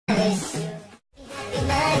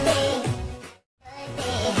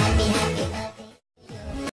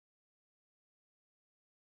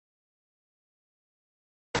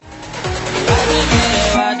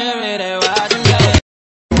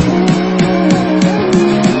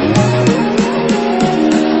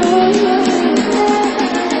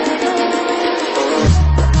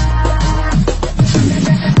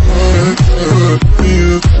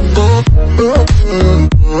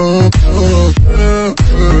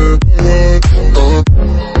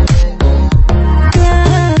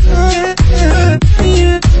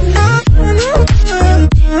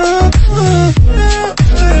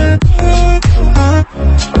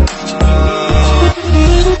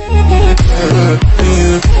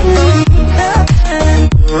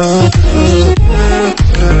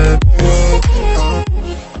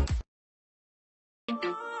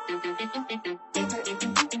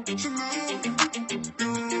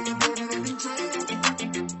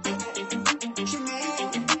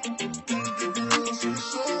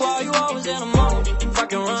was in a mood,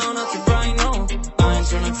 fucking around out the brain, no. I ain't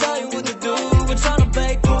tryna tell you what to do, we're tryna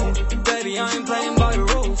play cool. Baby, I ain't playing by the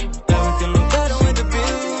rules. Everything look better with the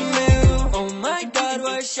view. Oh my God,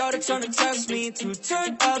 why is Shawty tryna test me? To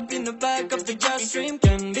turn up in the back of the jet stream.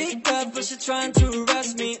 Can be careful, she trying to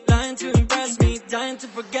arrest me. Lying to impress me, dying to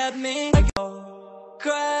forget me. I go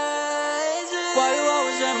crazy. Why you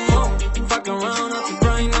always in a mood, fucking around out the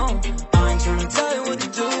brain, no. I ain't tryna tell you what to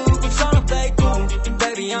do, we're tryna play cool.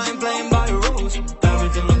 Baby, I ain't playing by the rules.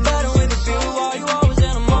 Everything look better with a view. Why you always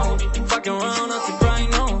in a mood, fucking around out the brain,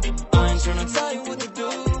 no. I ain't tryna tell you what to do,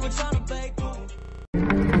 we're tryna play cool.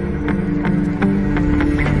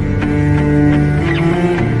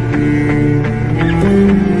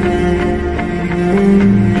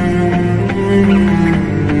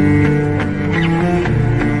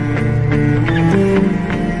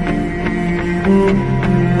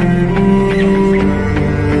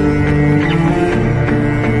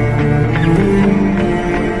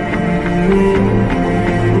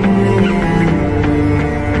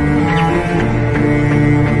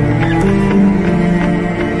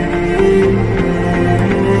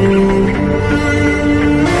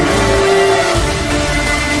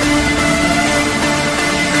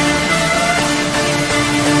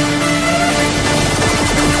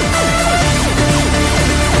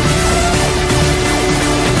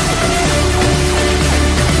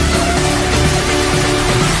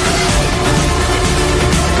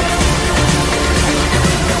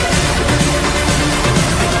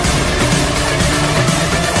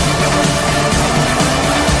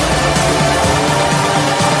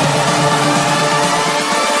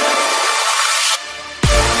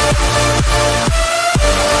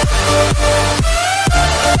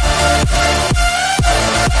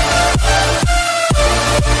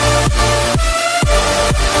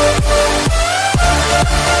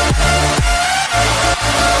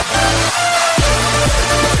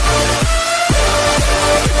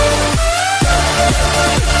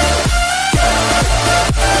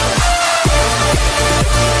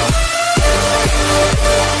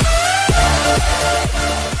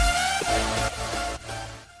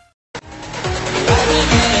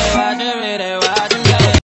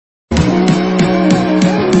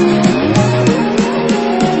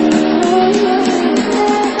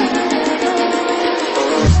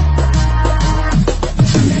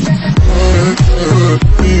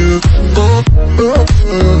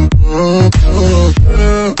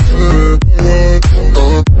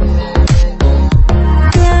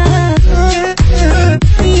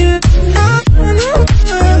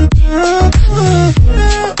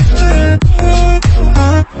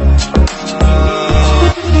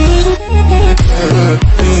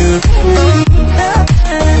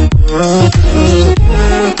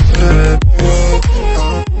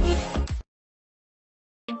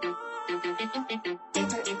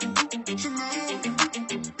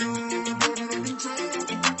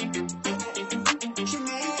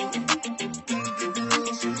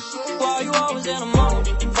 Why you always in a mood,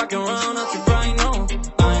 fucking around out the brain, no.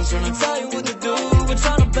 I ain't tryna tell you what to do, we're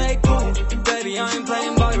tryna play cool. Baby, I ain't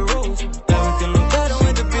playing by the rules. Everything look better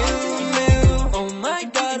with the view. Oh my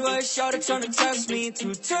God, why is Shawty tryna test me?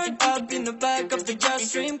 To turn up in the back of the jet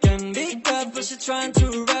stream. Can be careful, she trying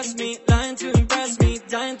to arrest me. Lying to impress me,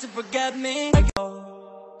 dying to forget me. I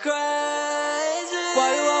go crazy. Why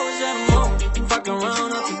you always in a mood, fucking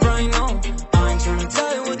around out the brain, no. I ain't tryna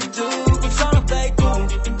tell you what to do, we're tryna play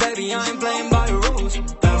cool. Baby, I ain't playing by the rules.